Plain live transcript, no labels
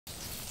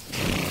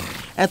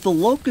At the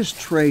Locust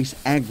Trace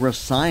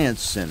Agriscience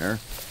Center,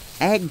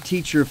 ag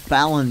teacher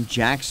Fallon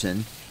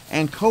Jackson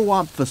and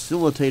co-op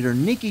facilitator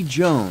Nikki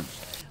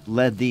Jones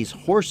led these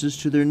horses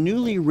to their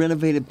newly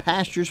renovated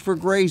pastures for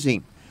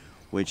grazing,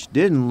 which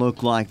didn't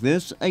look like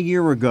this a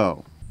year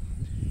ago.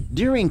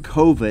 During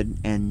COVID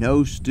and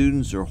no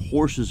students or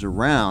horses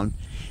around,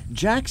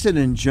 Jackson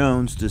and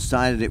Jones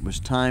decided it was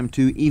time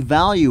to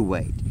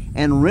evaluate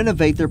and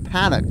renovate their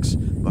paddocks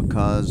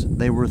because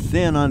they were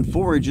thin on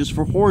forages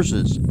for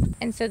horses.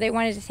 And so they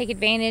wanted to take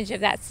advantage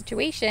of that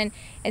situation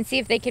and see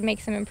if they could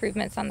make some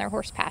improvements on their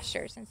horse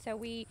pastures. And so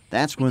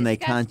That's when they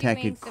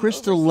contacted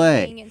Crystal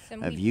Lay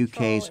of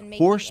UK's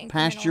Horse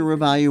Pasture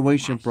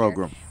Evaluation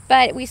Program.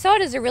 But we saw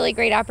it as a really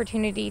great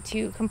opportunity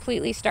to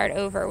completely start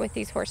over with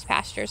these horse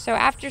pastures. So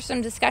after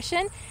some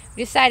discussion,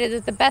 we decided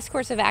that the best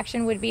course of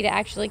action would be to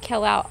actually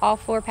kill out all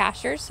 4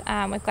 pastures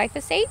with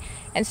glyphosate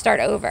and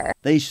start over.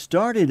 They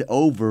started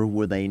over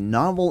with a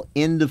novel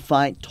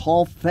endophyte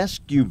tall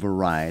fescue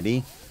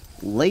variety,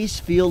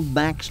 Lacefield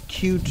Max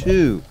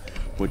Q2,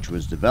 which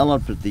was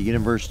developed at the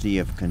University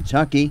of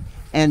Kentucky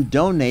and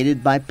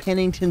donated by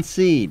Pennington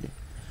Seed.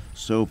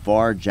 So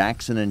far,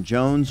 Jackson and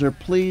Jones are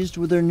pleased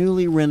with their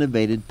newly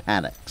renovated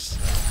paddocks.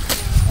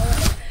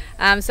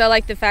 So I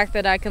like the fact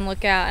that I can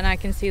look out and I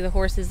can see the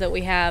horses that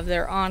we have.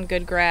 They're on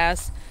good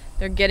grass,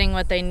 they're getting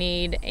what they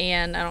need,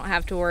 and I don't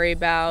have to worry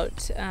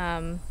about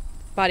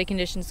body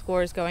condition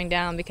scores going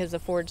down because the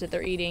forage that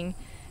they're eating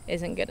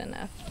isn't good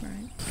enough.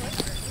 Right.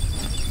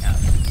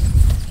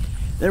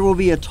 There will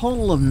be a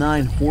total of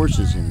 9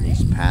 horses in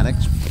these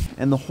paddocks,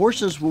 and the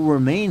horses will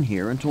remain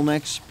here until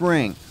next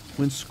spring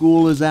when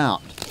school is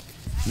out.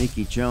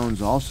 Nikki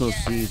Jones also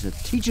sees a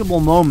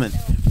teachable moment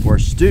for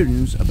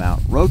students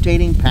about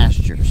rotating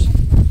pastures.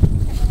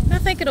 I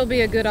think it'll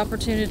be a good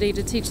opportunity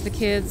to teach the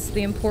kids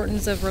the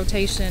importance of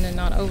rotation and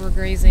not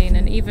overgrazing,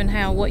 and even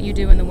how what you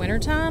do in the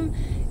wintertime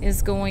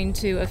is going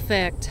to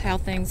affect how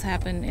things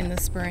happen in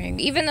the spring.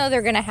 Even though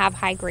they're going to have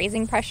high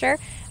grazing pressure,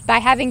 by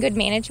having good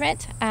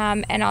management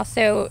and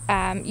also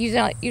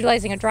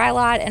utilizing a dry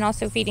lot and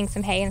also feeding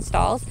some hay in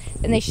stalls,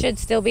 then they should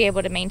still be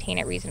able to maintain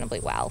it reasonably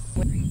well.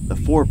 The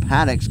 4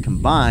 paddocks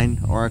combined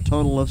are a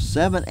total of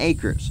 7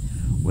 acres,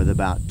 with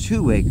about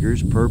 2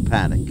 acres per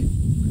paddock.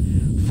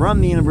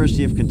 From the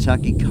University of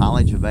Kentucky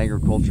College of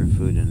Agriculture,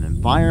 Food and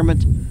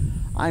Environment,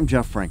 I'm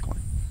Jeff Franklin.